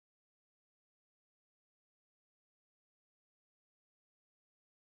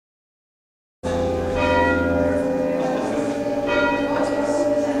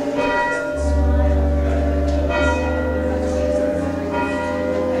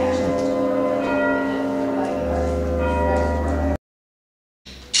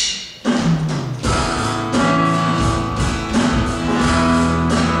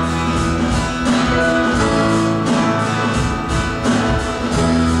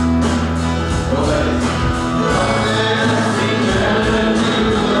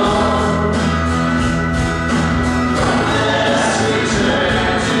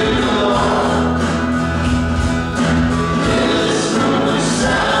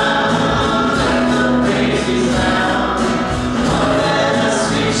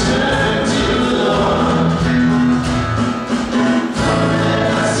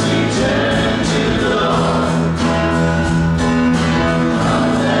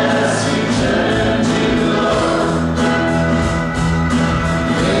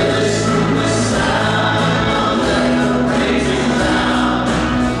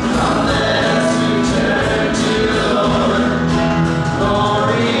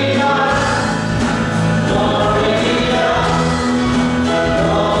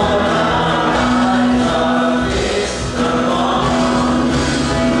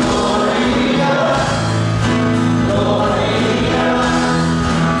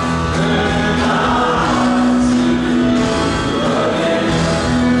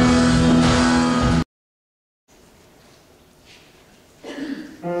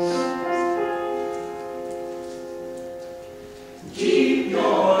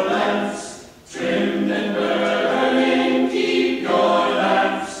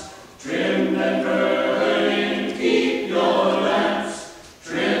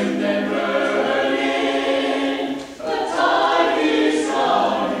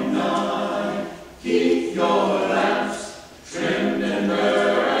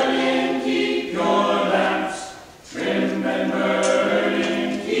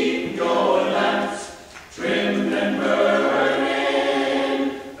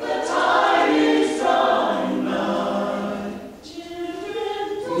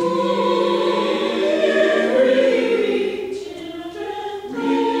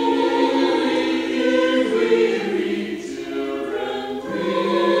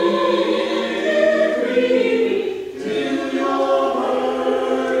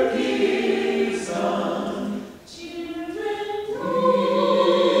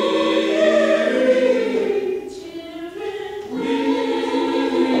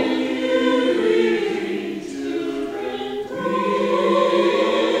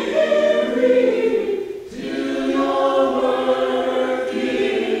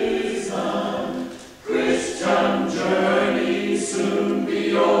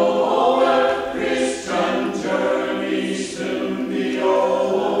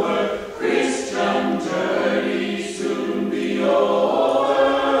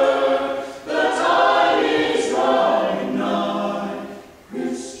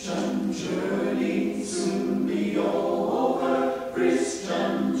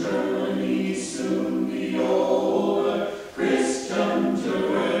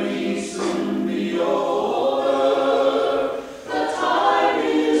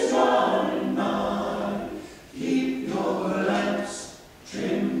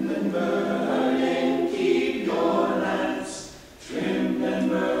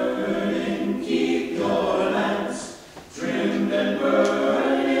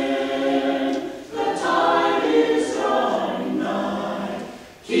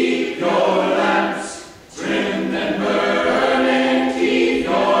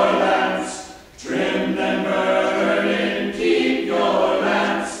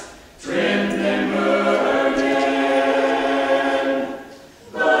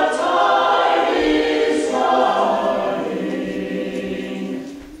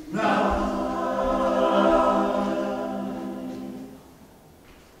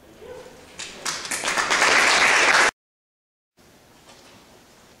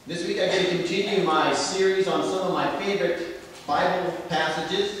continue my series on some of my favorite Bible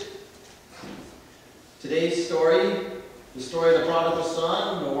passages. Today's story, the story of the prodigal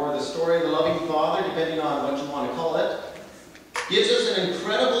son, or the story of the loving father, depending on what you want to call it, gives us an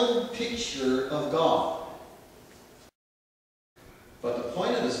incredible picture of God. But the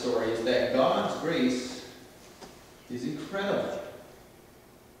point of the story is that God's grace is incredible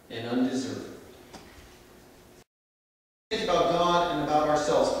and undeserved. It's about God and about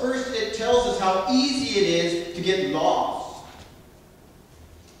ourselves. First, it tells us how easy it is to get lost.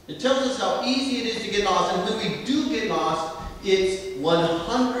 It tells us how easy it is to get lost, and when we do get lost, it's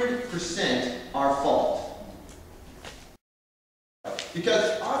 100% our fault.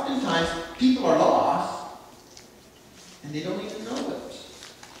 Because oftentimes people are lost and they don't even know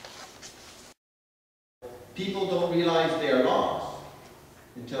it. People don't realize they are lost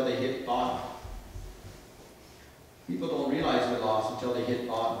until they hit bottom. People don't realize they're lost until they hit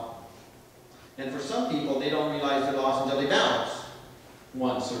bottom. And for some people, they don't realize they're lost until they bounce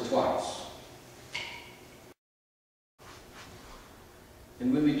once or twice.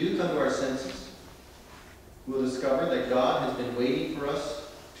 And when we do come to our senses, we'll discover that God has been waiting for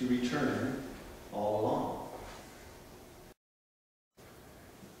us to return all along.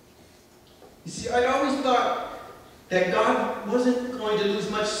 You see, I'd always thought that God wasn't going to lose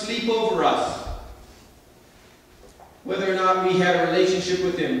much sleep over us, whether or not we had a relationship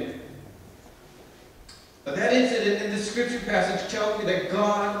with Him. But that incident in the scripture passage tells me that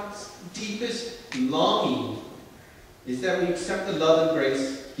God's deepest longing is that we accept the love and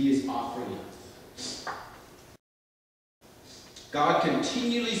grace He is offering us. God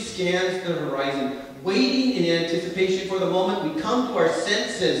continually scans the horizon, waiting in anticipation for the moment we come to our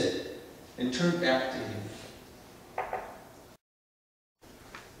senses and turn back to Him.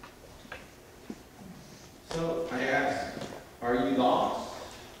 So I ask, are you lost?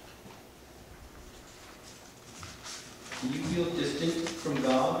 Do you feel distant from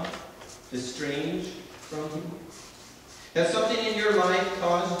God? Estranged from Him? Has something in your life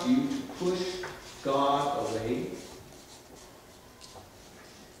caused you to push God away?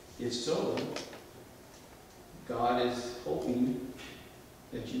 If so, God is hoping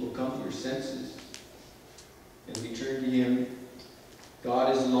that you will come to your senses and return to Him.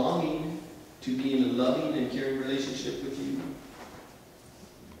 God is longing to be in a loving and caring relationship with you.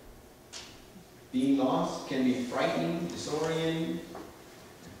 Being lost can be frightening, disorienting,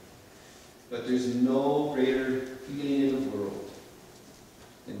 but there's no greater feeling in the world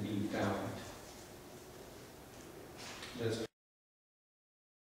than being found. Let's